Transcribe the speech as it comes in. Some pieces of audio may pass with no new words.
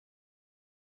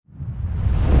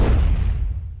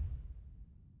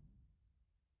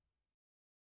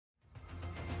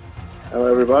Hello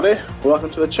everybody, welcome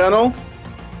to the channel.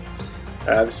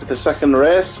 This is the second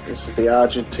race. This is the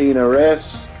Argentina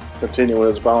race, continuing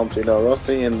with Valentino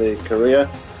Rossi in the career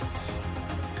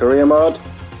mode.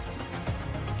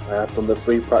 I've done the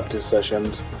free practice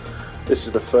sessions. This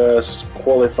is the first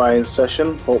qualifying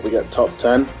session. Hope we get top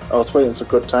 10. I was putting some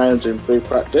good times in free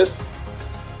practice.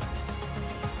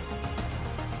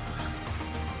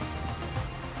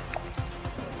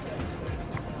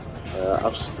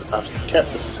 I've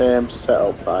kept the same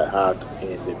setup that I had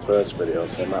in the first video,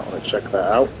 so you might want to check that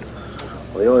out.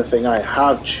 Well, the only thing I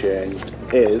have changed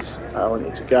is I want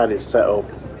you to guide his setup,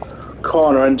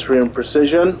 corner entry and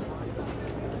precision.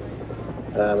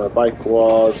 My bike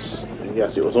was,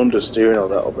 yes, it was understeering a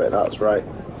little bit, that's right.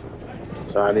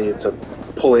 So I needed to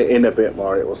pull it in a bit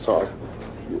more. It wasn't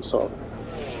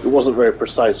very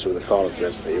precise with the corners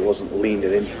basically. It wasn't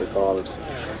leaning into the corners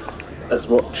as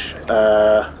much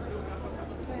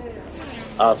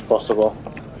as possible,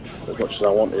 as much as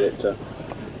I wanted it to.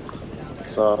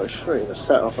 So I'll show you the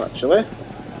setup actually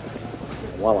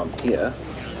while I'm here.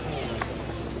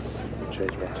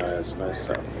 Change my tyres, nice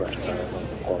set of fresh tyres on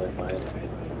qualifying.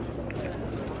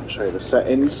 I'll show you the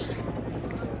settings.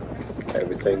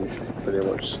 Everything pretty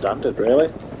much standard really.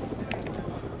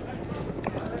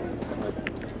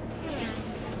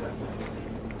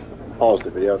 Pause the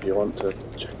video if you want to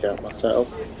check out my setup.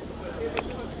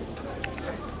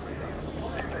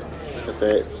 It's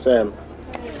the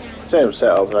same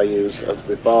setup I use as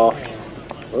before.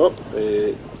 Oh,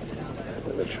 the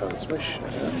transmission.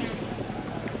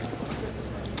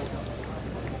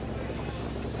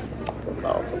 Put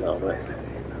that up a little bit.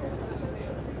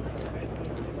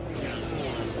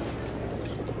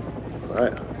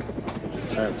 Right, it's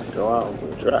time to go out onto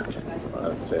the track.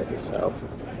 Let's save this setup.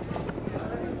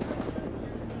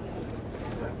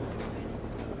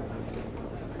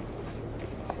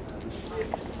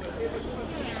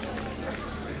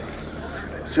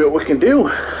 See what we can do.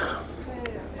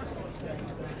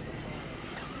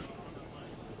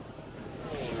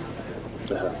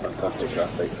 Fantastic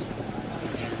graphics.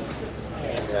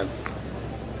 Again,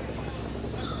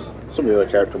 some of the other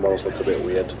character models look a bit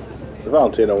weird. The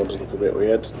Valentino ones look a bit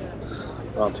weird.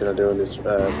 Valentino doing this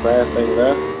prayer thing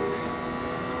there.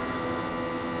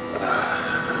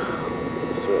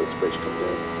 Let's see what this bridge can do.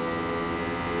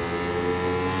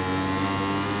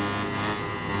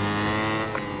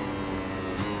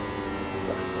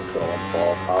 Control on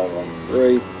 4, power on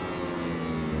 3.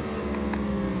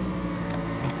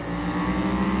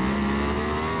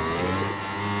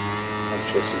 I'm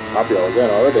chasing Fabio again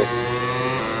already.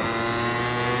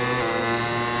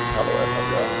 Out of the way,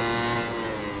 Fabio.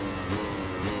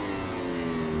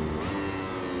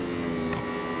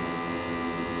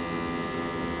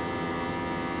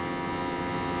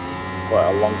 Quite a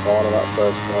long corner, that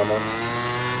first corner.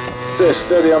 Stay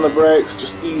steady on the brakes,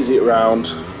 just ease it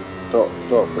round.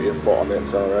 Don't put your foot on the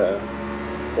accelerator.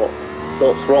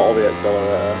 Don't throttle the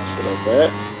accelerator, should I say.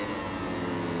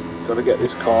 Got to get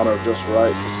this corner just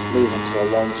right, because it leads onto a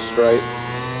long straight.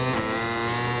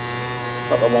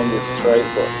 Not the longest straight,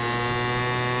 but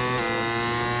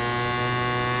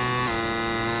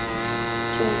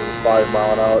 205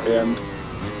 mile an hour at the end.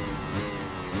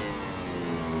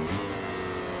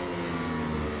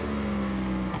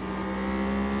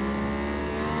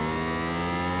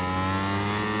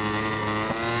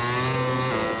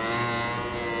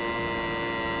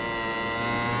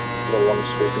 A long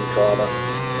sweeping corner,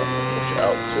 not to push it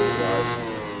out too wide.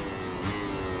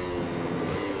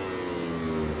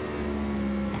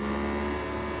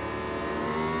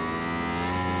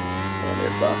 Bring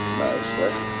it back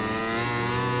nicely.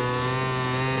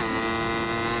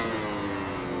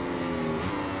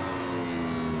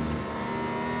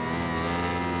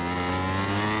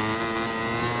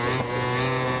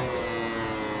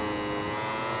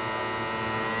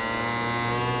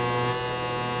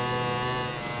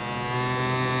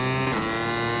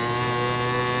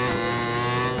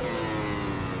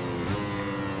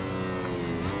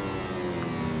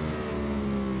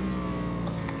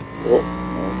 Oh,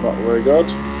 not very good.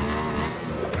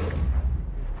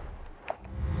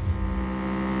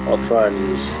 I'll try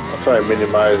and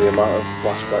minimise the amount of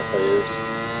flashbacks I use.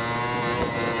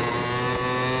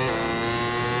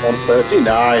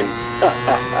 139!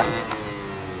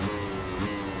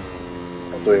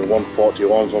 I'm doing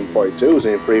 141s, 142s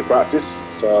in free practice,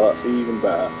 so that's even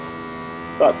better.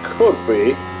 That could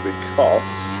be because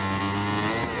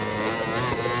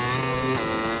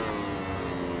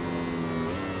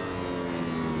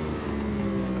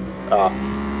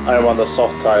I am on the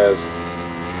soft tyres.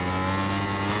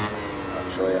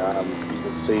 Actually, you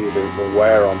can see the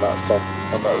wear on that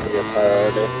rear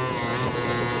tyre already.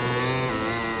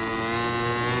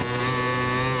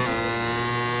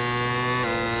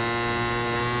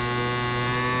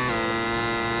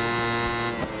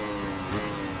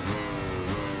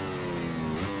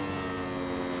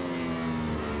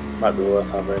 Might be worth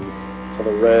having for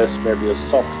the race, maybe a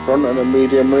soft front and a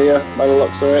medium rear by the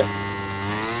looks of it.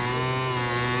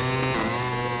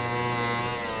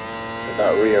 But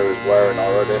that rear is wearing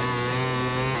already.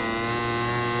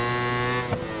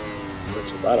 Not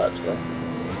too bad actually.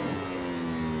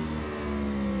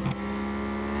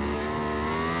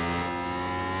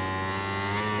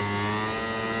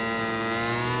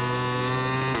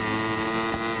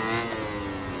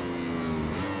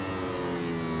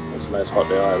 It's a nice hot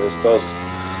day like this. Those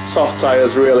soft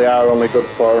tyres really are only good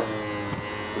for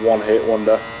one hit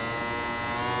wonder.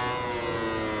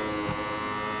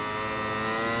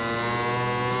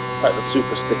 Like the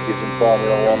super stickies in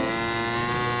Formula 1.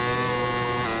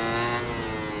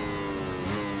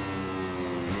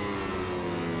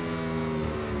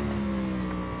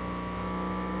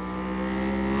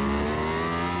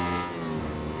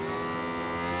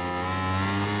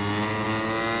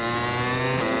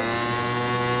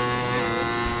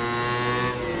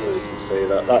 See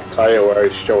that tyre wear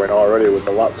is showing already with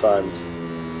the lap times.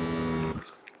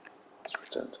 Let's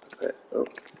return to the pit. Oh,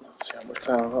 let's see how much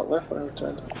time I've got left when I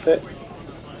return to the pit.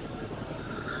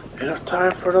 Enough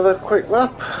time for another quick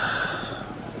lap.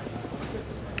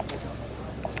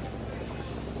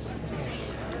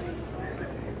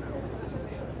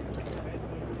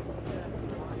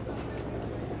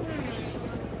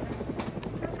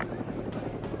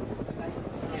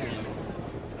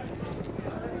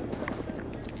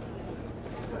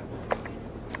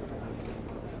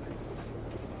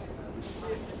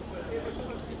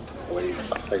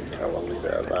 I think I will leave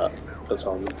it at that, because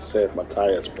I'll need to save my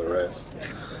tyres for the race.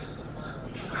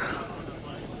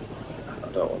 I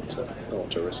don't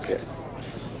want to risk it.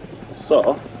 So,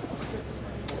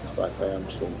 looks like I am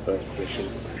still in first position,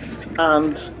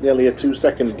 and nearly a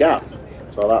 2-second gap.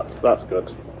 So that's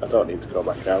good. I don't need to go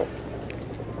back out.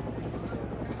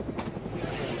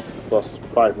 Plus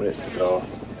 5 minutes to go.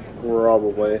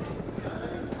 Probably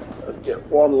I'd get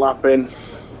one lap in.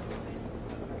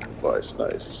 But it's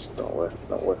just not worth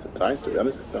the time, to be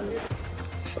honest. It's only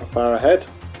so far ahead.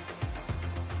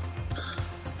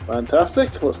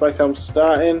 Fantastic. Looks like I'm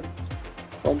starting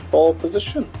from pole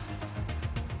position.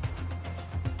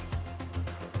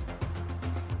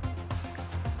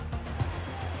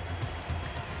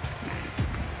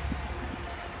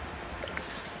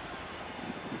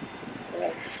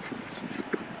 Right.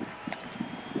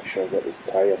 Make sure I get these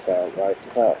tyres out right.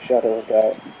 That shadow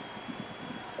about.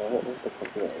 Oh, what was the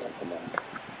computer recommend?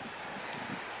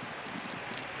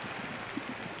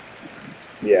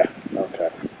 Yeah, okay.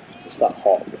 It's that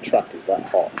hot. The track is that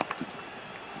hot.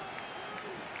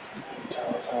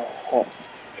 Tell us how hot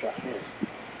the track is.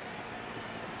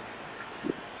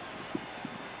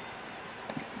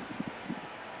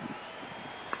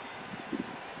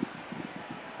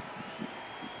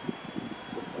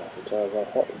 Just tell us how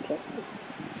hot the track is.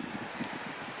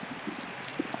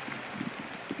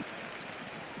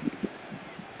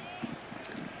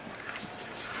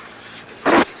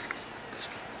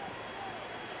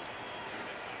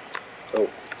 Oh,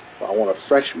 I want a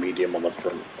fresh medium on the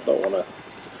front. I don't want a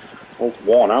old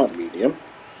worn out medium.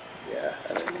 Yeah,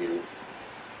 and a new.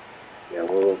 Yeah,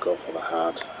 we'll go for the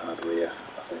hard rear,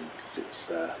 I think, because it's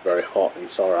very hot. And you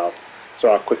saw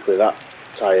how quickly that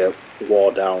tyre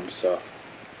wore down. So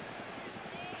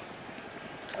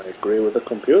I agree with the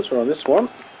computer on this one.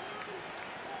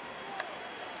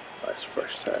 Nice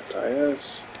fresh set of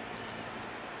tyres.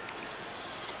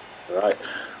 Right,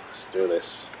 let's do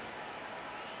this.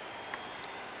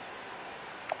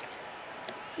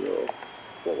 Fuel,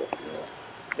 full of fuel.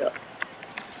 Yeah.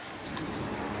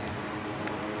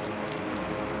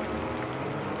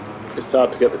 It's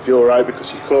hard to get the fuel right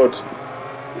because you could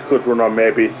run on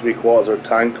maybe 3/4 of a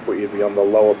tank, but you'd be on the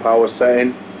lower power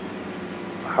setting.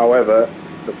 However,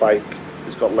 the bike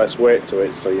has got less weight to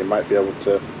it, so you might be able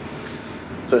to.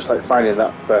 So it's like finding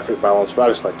that perfect balance. But I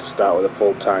just like to start with a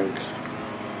full tank.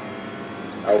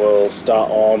 I will start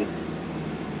on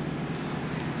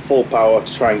full power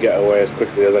to try and get away as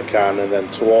quickly as I can, and then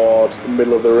towards the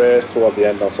middle of the race, toward the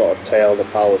end, I'll sort of tail the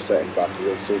power setting back, and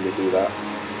you'll see me do that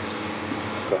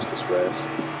across this race.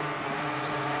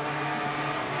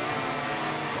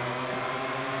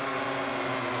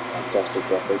 Fantastic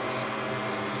graphics.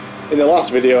 In the last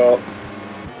video,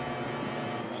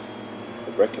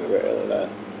 they're braking a bit early there.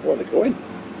 Where are they going?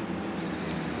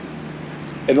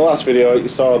 In the last video, you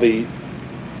saw the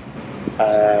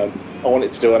I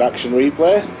wanted to do an action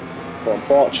replay, but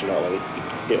unfortunately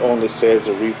it only saves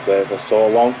a replay for so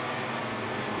long,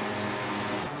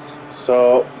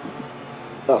 so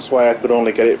that's why I could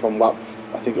only get it from lap,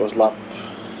 I think it was lap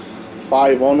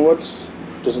 5 onwards,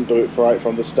 doesn't do it right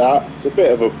from the start. It's a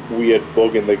bit of a weird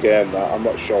bug in the game that I'm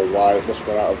not sure why. It must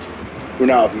run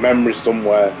out of memory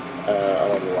somewhere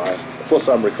along the line. Plus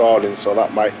I'm recording, so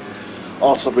that might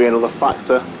also be another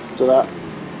factor to that.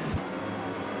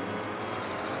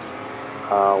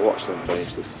 I'll watch them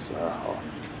finish this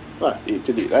off. Ah, he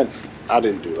did it then. I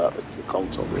didn't do that, the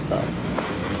console did that.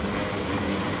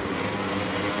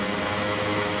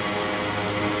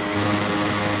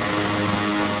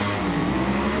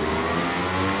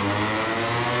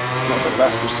 Not the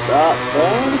best of starts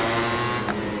there.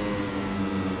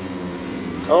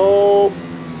 Oh,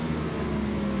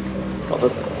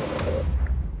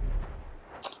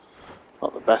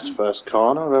 not the best first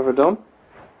corner I've ever done.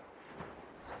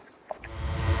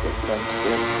 Bit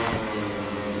tentative.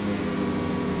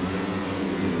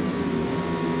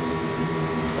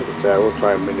 Like I say, I will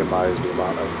try and minimise the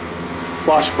amount of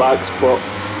flashbacks, but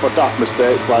for daft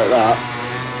mistakes like that.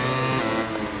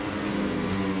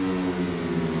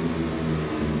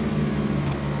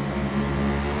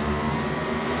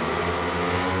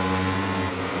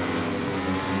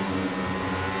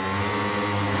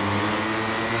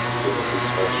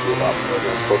 First few laps,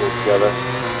 everyone's huddled together.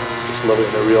 Just love it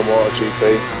in a real MotoGP.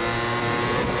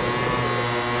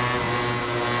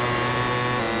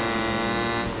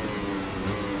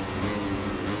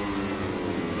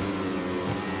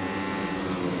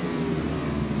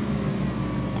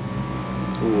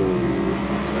 Ooh,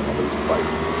 that's going to lose a bike.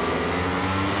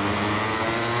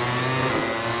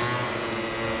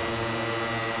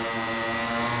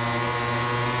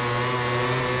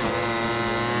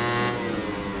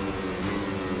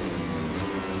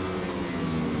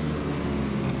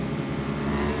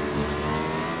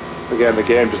 Again, the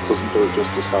game just doesn't do it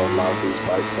justice how loud these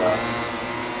bikes are.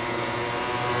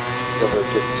 If you ever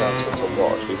get the chance to go to a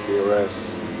MotoGP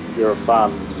race, if you're a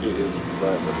fan, it is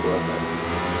very much worth it.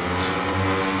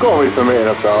 Go on with permitting,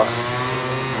 of course.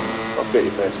 Don't forget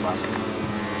your face mask.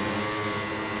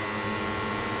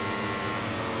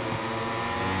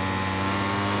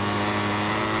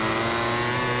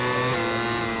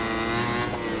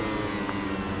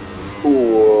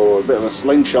 Ooh, a bit of a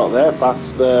slingshot there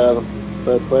past the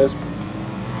third place.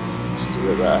 This is a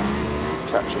bit better.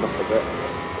 Catching up a bit.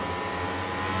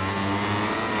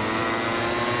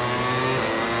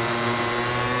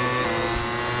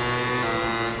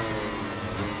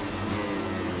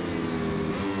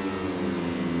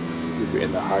 Keep it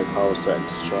in the high power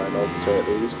settings to try and overtake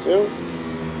these two.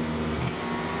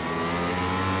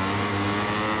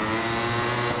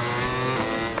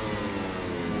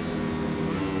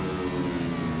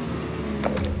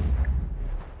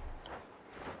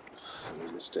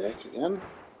 Silly mistake again.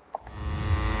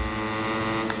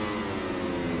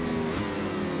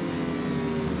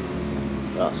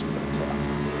 That's better.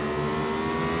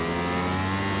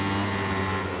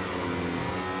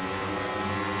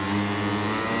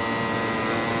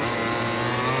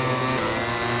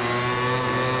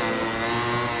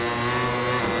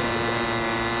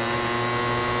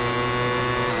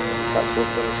 Catch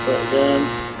up on the foot again.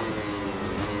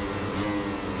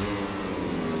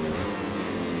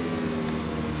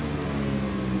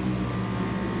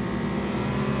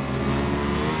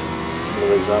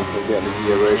 Another example of getting the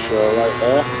gear ratio right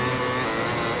there.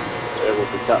 Able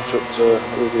to catch up to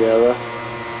Riviera.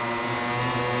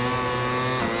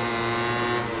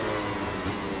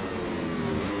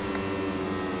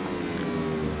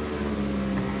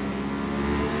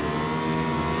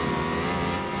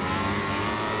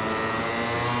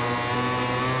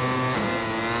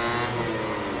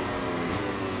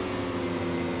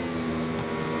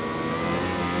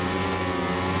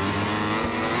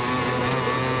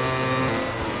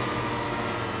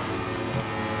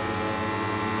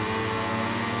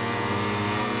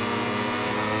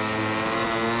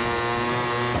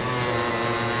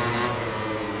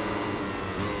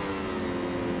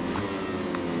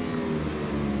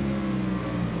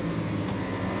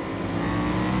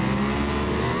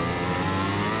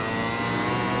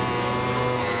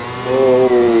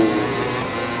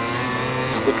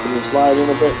 Slipping and sliding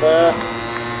a bit there.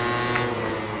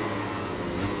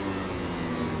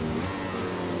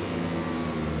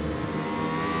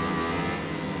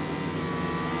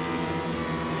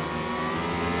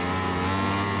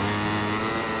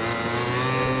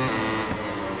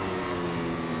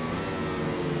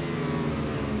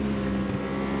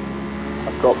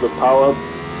 I've got the power.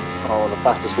 Oh, the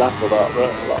fastest lap of that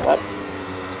lap.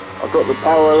 I've got the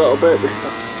power a little bit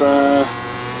because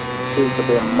seems to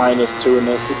be a -2 and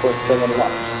a 2.7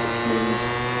 laps, which means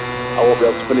I won't be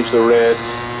able to finish the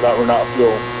race without running out of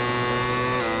fuel.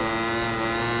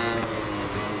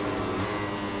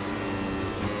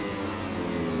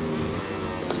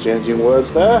 exchanging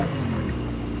words there.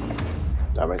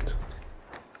 Damn it.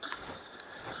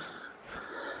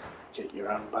 Get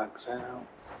your handbags out.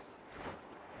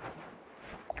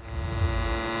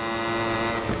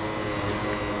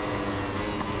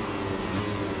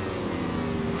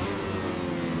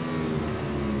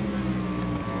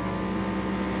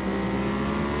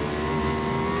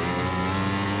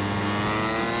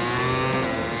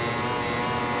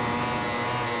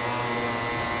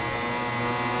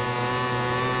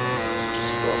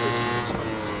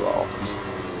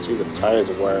 See, the tires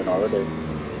are wearing already.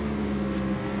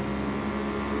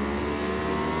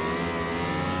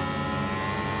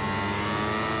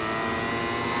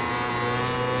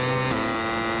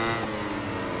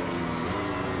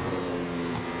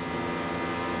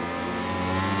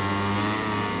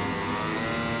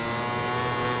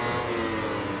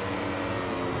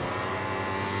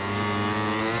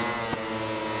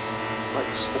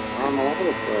 Like slipping around all over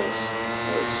the place.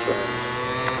 Very strange.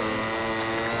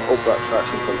 I hope that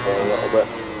traction control a little bit.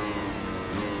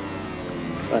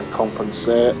 Try and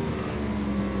compensate.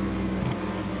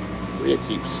 Rear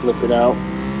keeps slipping out.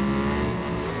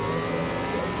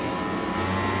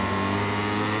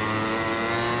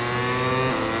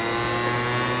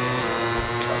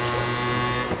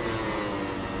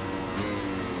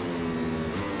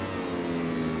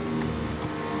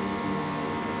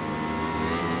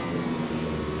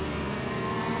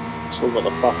 Still got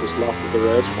the fastest lap of the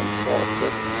race,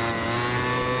 140.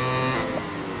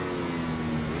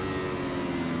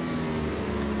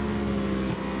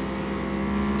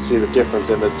 See the difference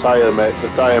in the tyre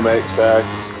makes there.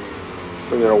 It's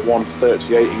bringing a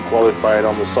 138 in qualifying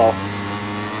on the softs.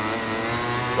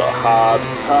 Got a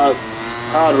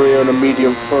hard rear and a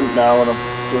medium front now, and I'm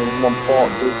doing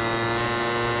 140s.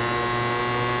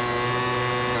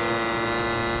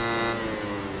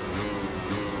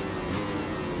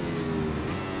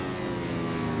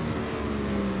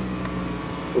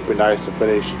 Would be nice to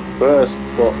finish first,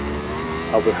 but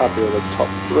I'll be happy with the top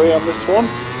 3 on this one.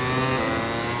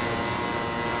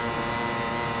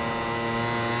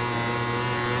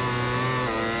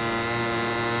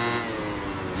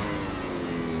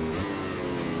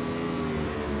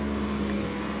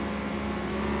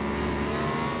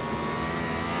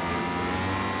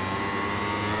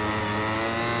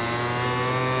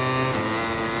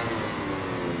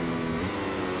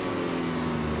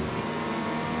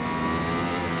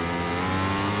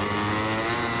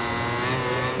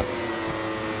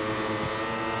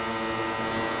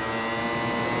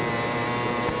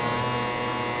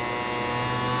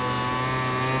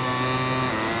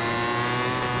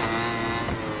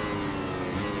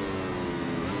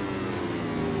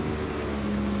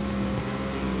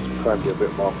 Try and be a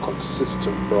bit more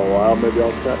consistent for a while. Maybe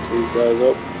I'll catch these guys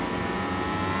up.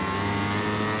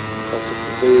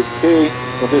 Consistency is key.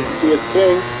 Consistency is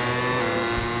king.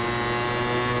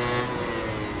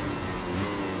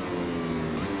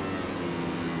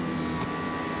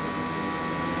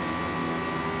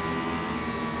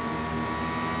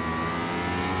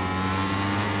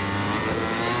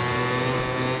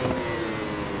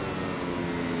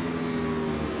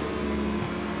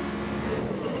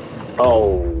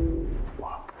 Oh.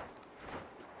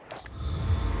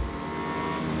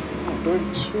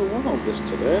 Doing too well on this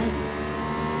today.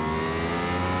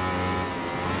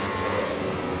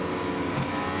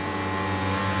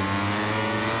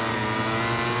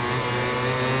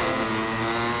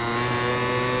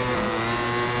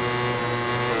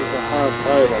 It's a hard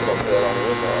time I've got there on the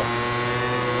window.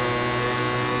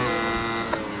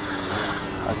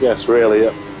 I guess really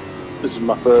this is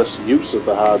my first use of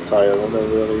the hard tyre. I never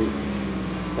really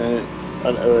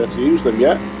had to use them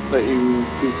yet. Let you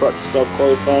practice out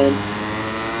qualifying.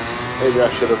 Maybe I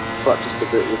should have practiced a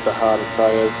bit with the harder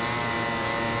tyres.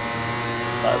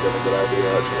 Might have been a good idea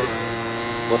actually.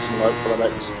 Lesson learned for the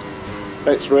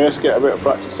next race. Get a bit of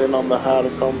practice in on the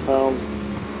harder compound,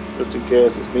 just in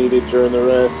case it's needed during the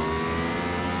race.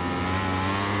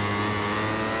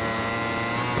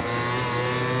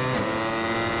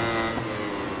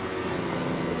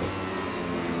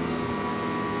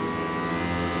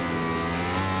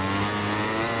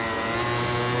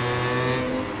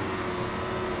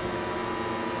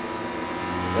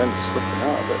 Then slipping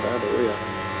out a bit there, the rear.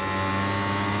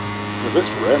 With this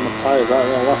rate, my tyres aren't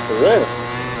going to last the race.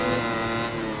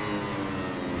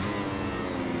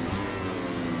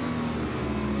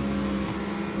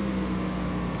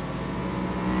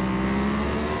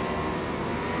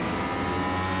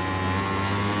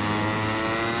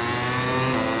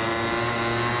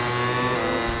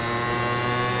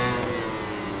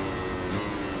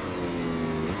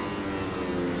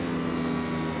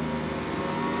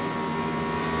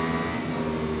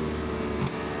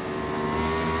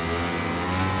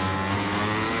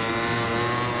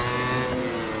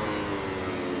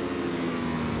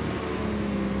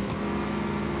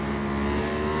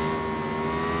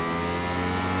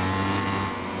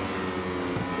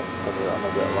 I'm a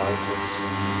bit light.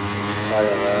 Tyre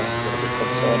there. I'm a bit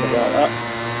concerned about that.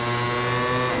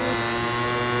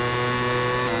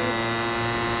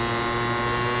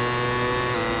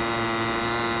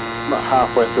 I'm about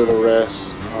halfway through the race.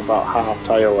 I'm about half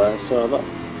tyre wear, so that's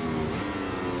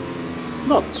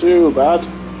not too bad.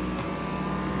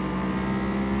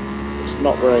 It's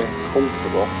not very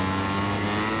comfortable.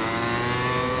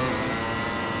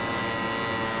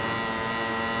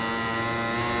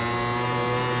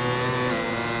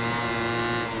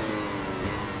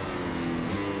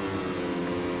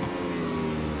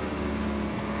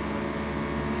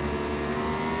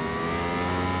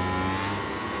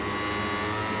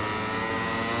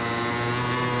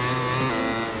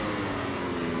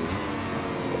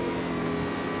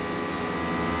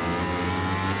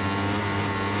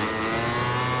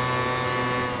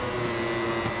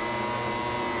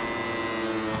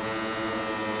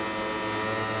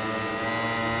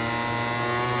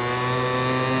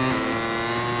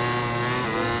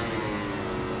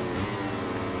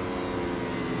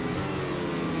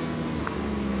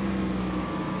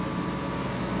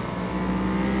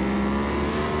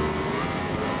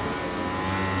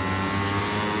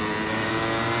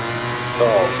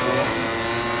 Oh,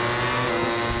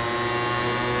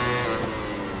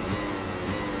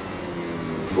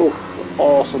 oof,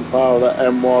 awesome power that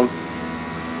M1.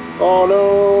 Oh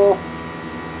no!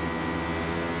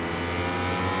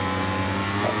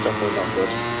 That's definitely not good.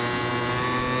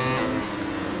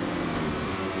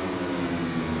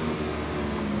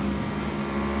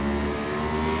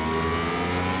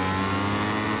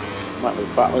 Might be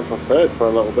battling for third for a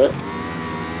little bit.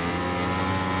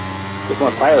 If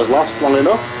my tyres last long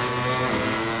enough.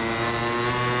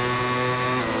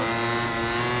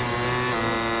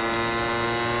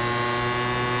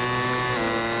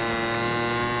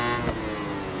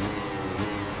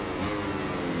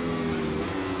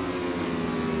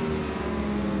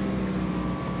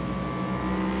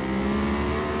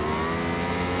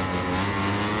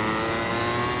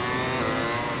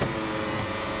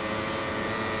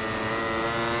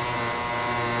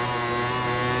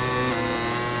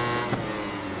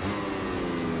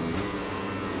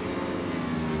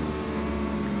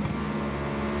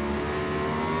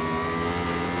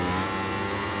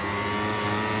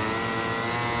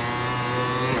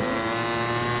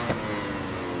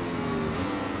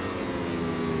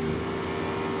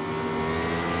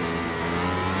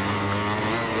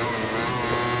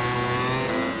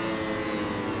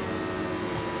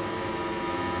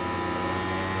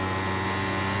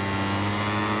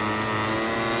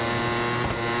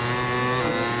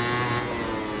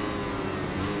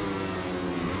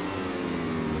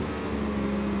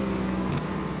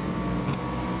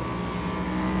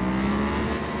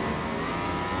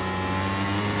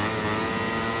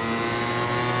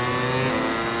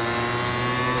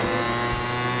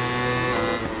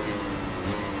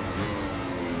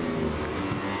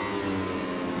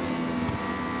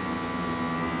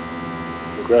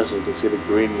 You can see the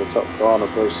green in the top corner.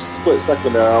 For a split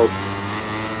second there,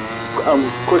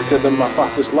 I'm quicker than my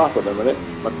fastest lap at the minute.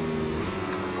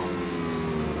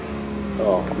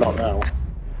 Oh, not now.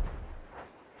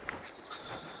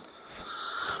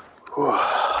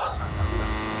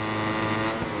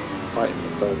 Fighting for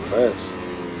third place.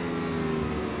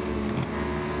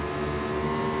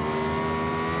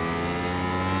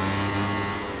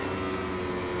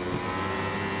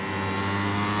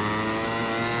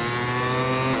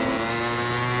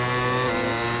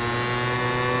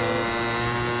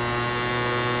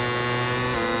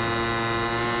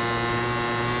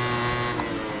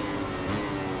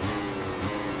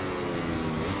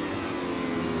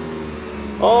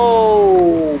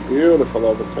 Oh, beautiful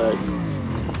overtake.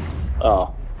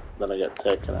 Oh, then I get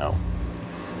taken out.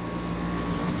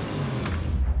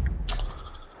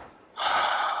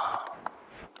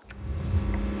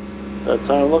 Third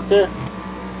time lucky.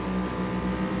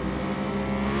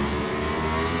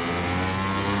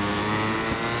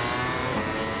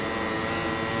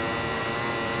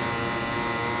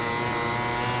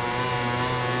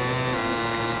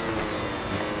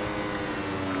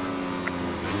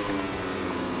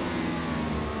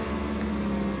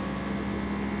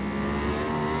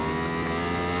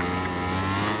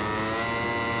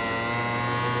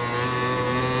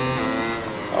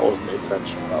 That wasn't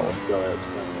intentional, that was really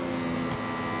accidental.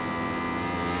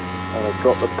 And I've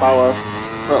dropped the power a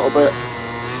little bit.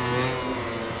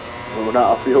 We run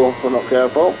out of fuel if we're not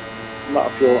careful. I'm out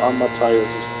of fuel and my tyres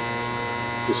just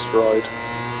destroyed.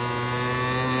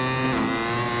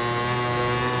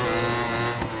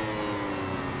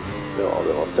 So I'll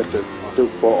do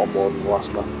photo mode in the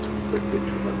last lap. Take a quick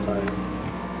picture of that tyre.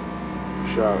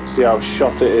 See how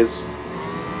shot it is. Nice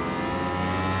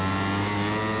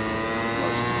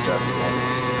and gentle.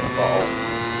 Uh-oh.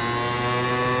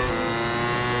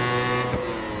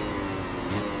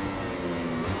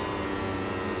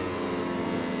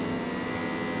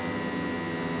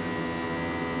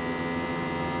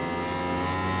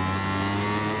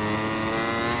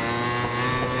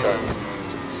 Okay,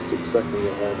 6 seconds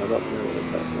ahead. I don't know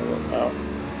if that's going to work out.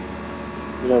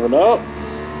 You never know.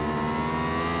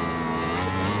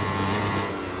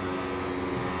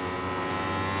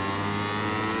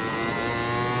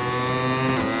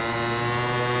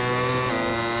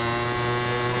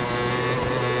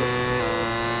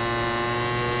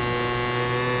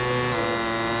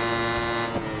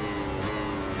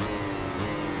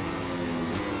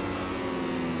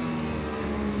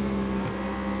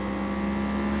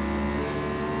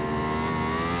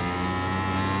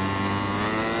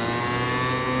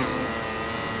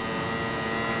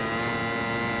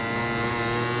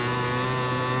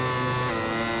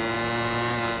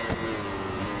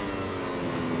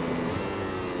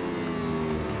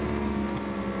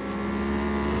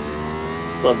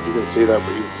 I don't know if you can see that,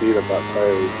 but you can see the back tyre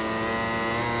is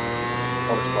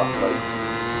on its last legs.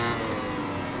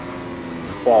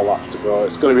 4 laps to go.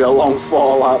 It's going to be a long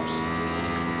 4 laps.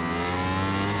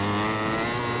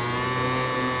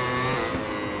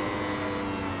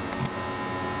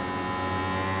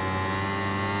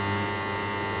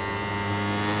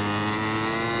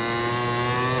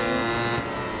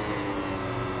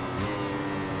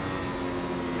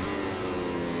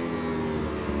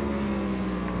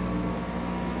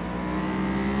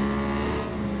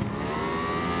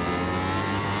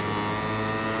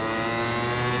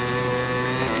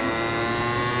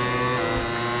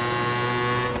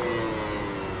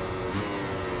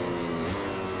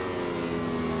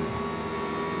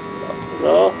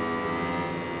 No.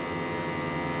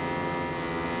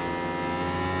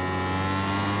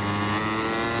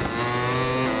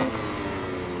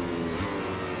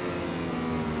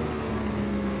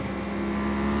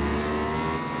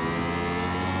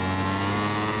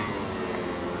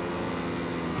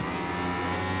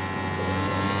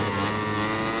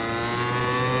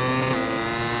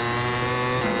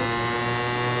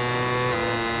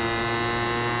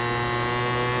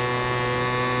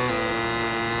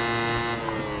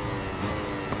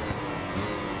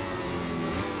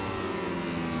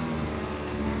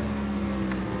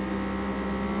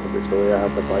 The way I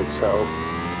had the bike set up.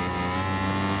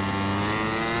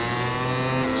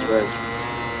 Strange.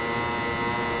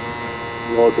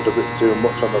 Loaded a bit too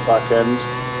much on the back end.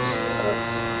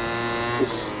 You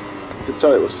could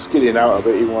tell it was skidding out a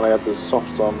bit even when I had the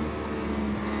softs on.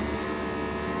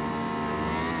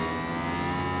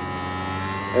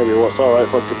 Maybe what's alright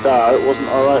for Qatar, it wasn't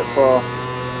alright for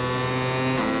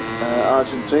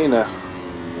Argentina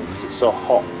because it's so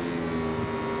hot.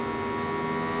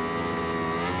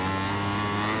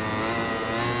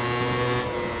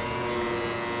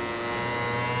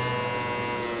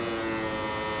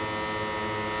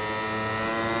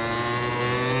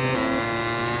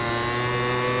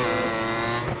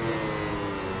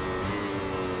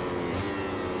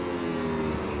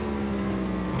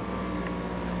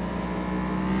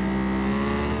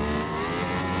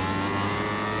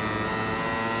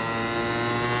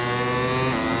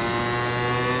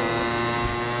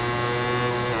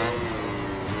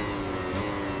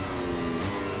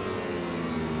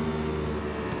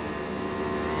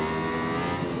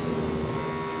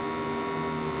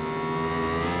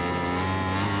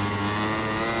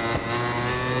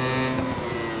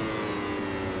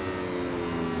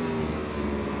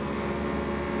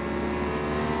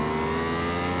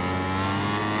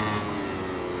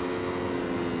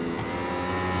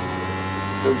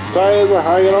 The tyres are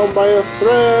hanging on by a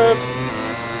thread.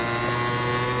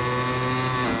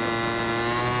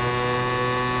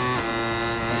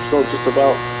 I'm still just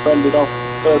about fending off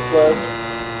 3rd place.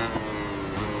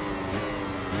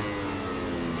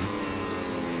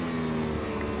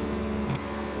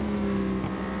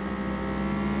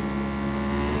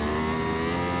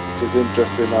 It is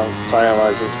interesting how tyre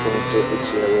margins come into it this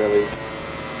year, really.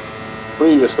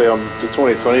 Previously on the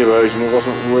 2020 version it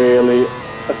wasn't really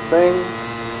a thing.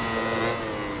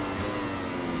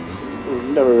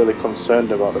 Never really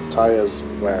concerned about the tyres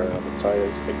wearing or the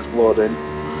tyres exploding.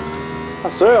 I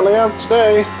certainly am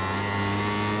today.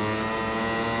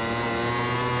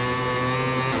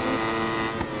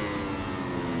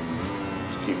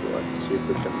 Just keep going, see if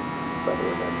we can feather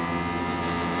it in.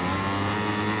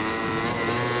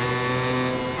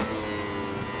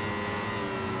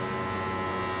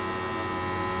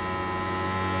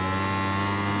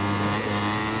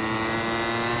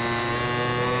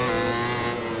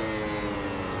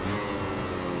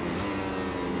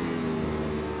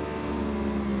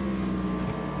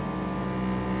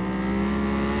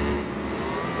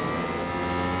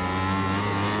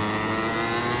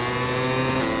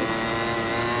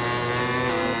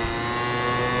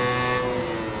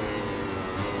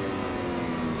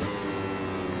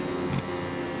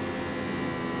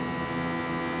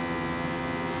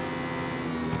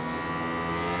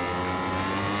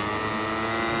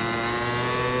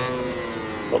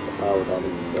 put the power down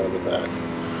even further there.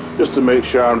 Just to make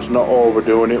sure I'm just not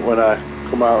overdoing it when I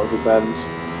come out of the bends.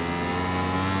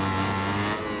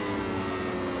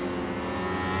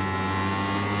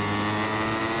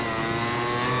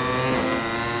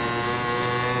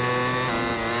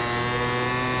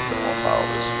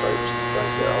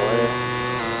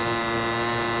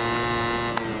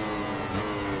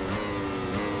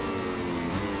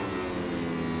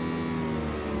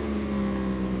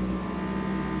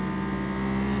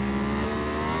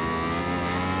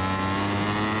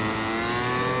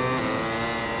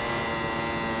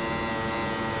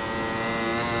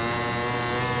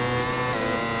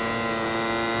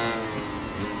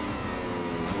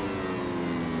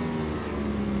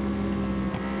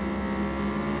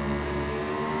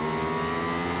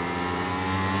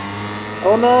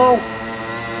 Oh no!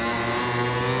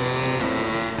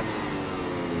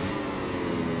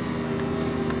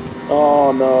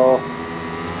 Oh no!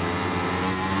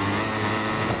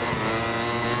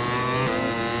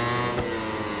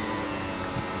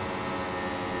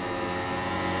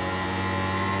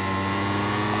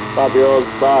 Fabio's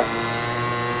back.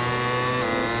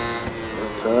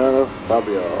 Return of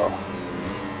Fabio.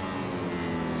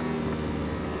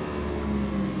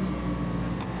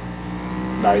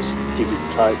 Nice, keep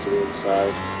it tight to the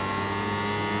inside.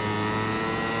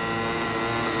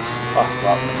 That's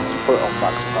that, just put it on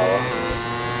max power.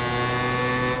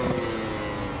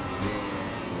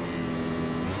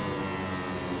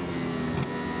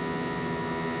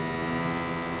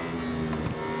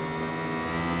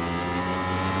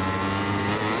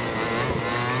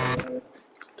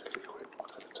 Take a quick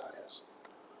look at the tyres.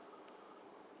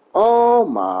 Oh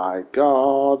my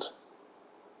god.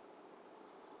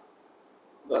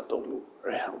 That don't look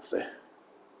very healthy.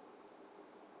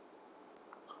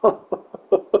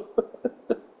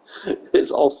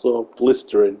 It's also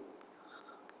blistering.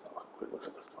 Let's have a quick look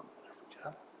at the front one if we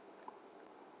can.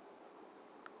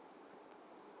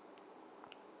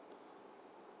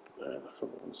 Yeah, the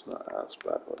front one's not as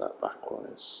bad, but that back one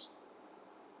is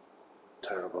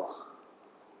terrible.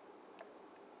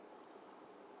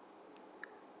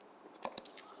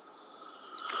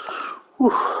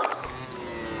 Whew.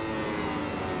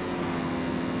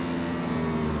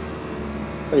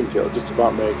 I think it'll just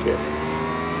about make it.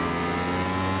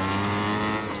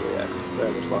 So yeah,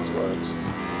 very much last words.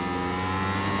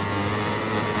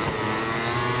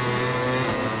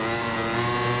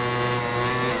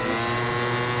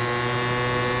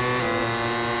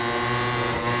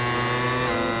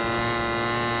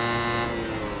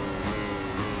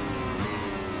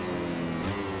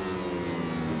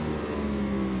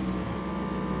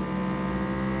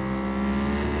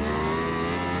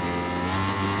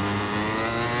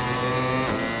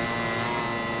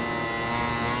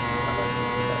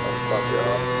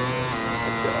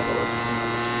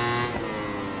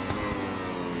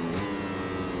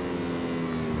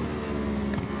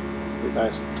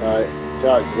 Nice and tight,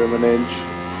 can't give him an inch.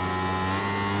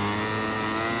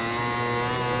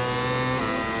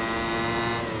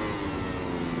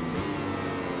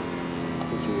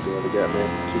 Did you really get me?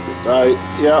 Keep it tight,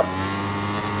 yep.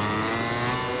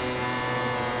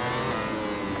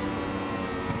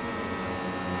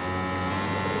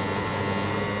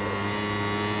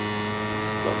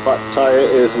 The back tyre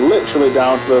is literally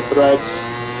down to the threads,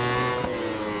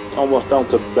 almost down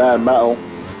to bare metal.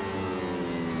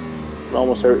 I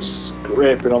almost hear it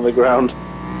scraping on the ground.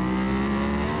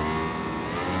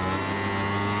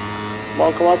 Come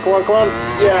on, come on, come on, come on!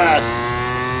 Yes!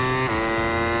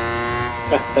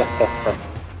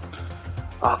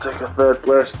 I'll take a third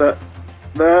place there,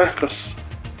 because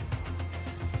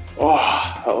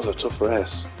that was a tough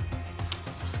race.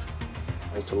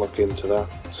 I need to look into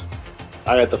that.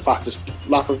 I had the fastest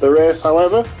lap of the race,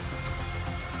 however.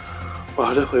 Well,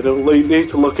 I definitely don't need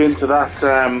to look into that.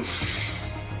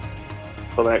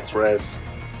 For the next race.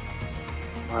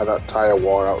 Why that tyre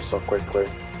wore out so quickly.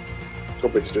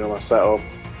 Could be to do my setup.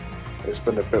 I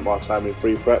spend a bit more time in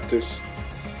free practice.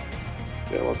 A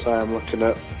bit more time looking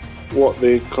at what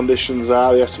the conditions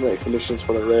are, the estimated conditions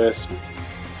for the race,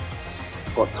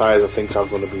 what tyres I think I'm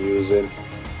going to be using.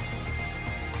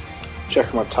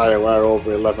 Checking my tyre wear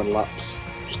over 11 laps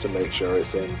just to make sure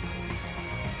it's in.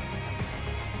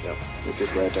 Yep, we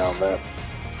did lay down there.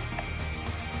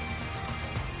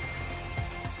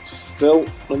 Still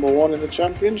number one in the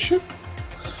championship,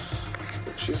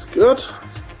 which is good.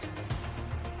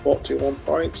 41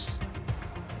 points.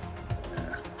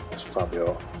 Yeah, that's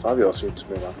Fabio. Fabio seems to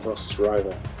be my closest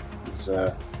rival. He's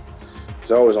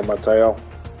always on my tail.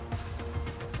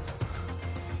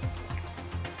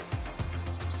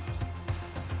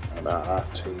 And our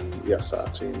team, yes, our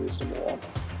team is number one.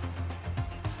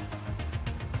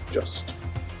 just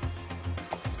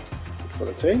for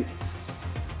the team.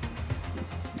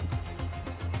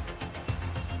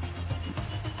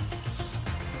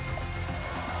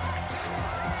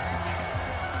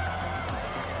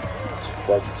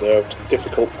 Well deserved.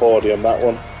 Difficult podium, that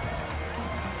one.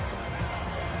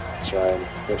 Try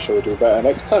and make sure we do better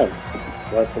next time.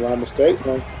 Learn from our mistakes,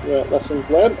 lessons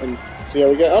learned, and see how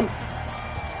we get on.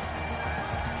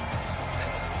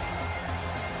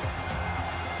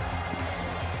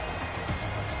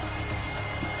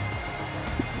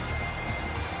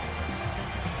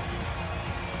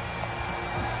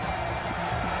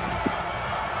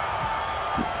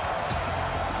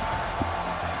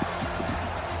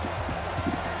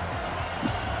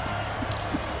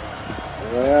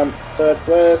 Here I am, third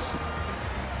place.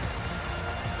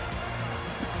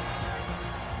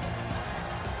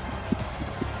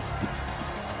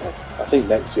 I think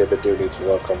next year they do need to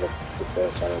work on the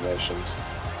face animations.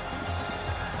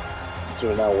 It's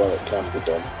doing how well it can be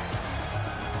done.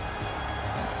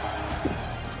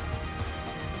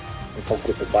 How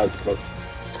good the bikes look.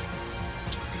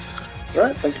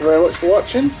 Right, thank you very much for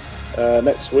watching.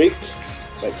 Next week,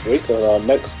 or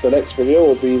the next video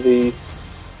will be the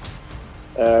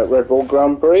Red Bull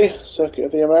Grand Prix Circuit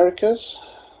of the Americas.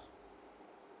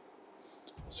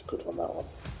 That's a good one, that one.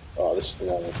 Oh, this is the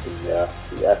one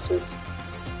with the S's.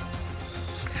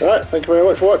 Alright, thank you very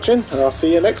much for watching, and I'll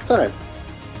see you next time.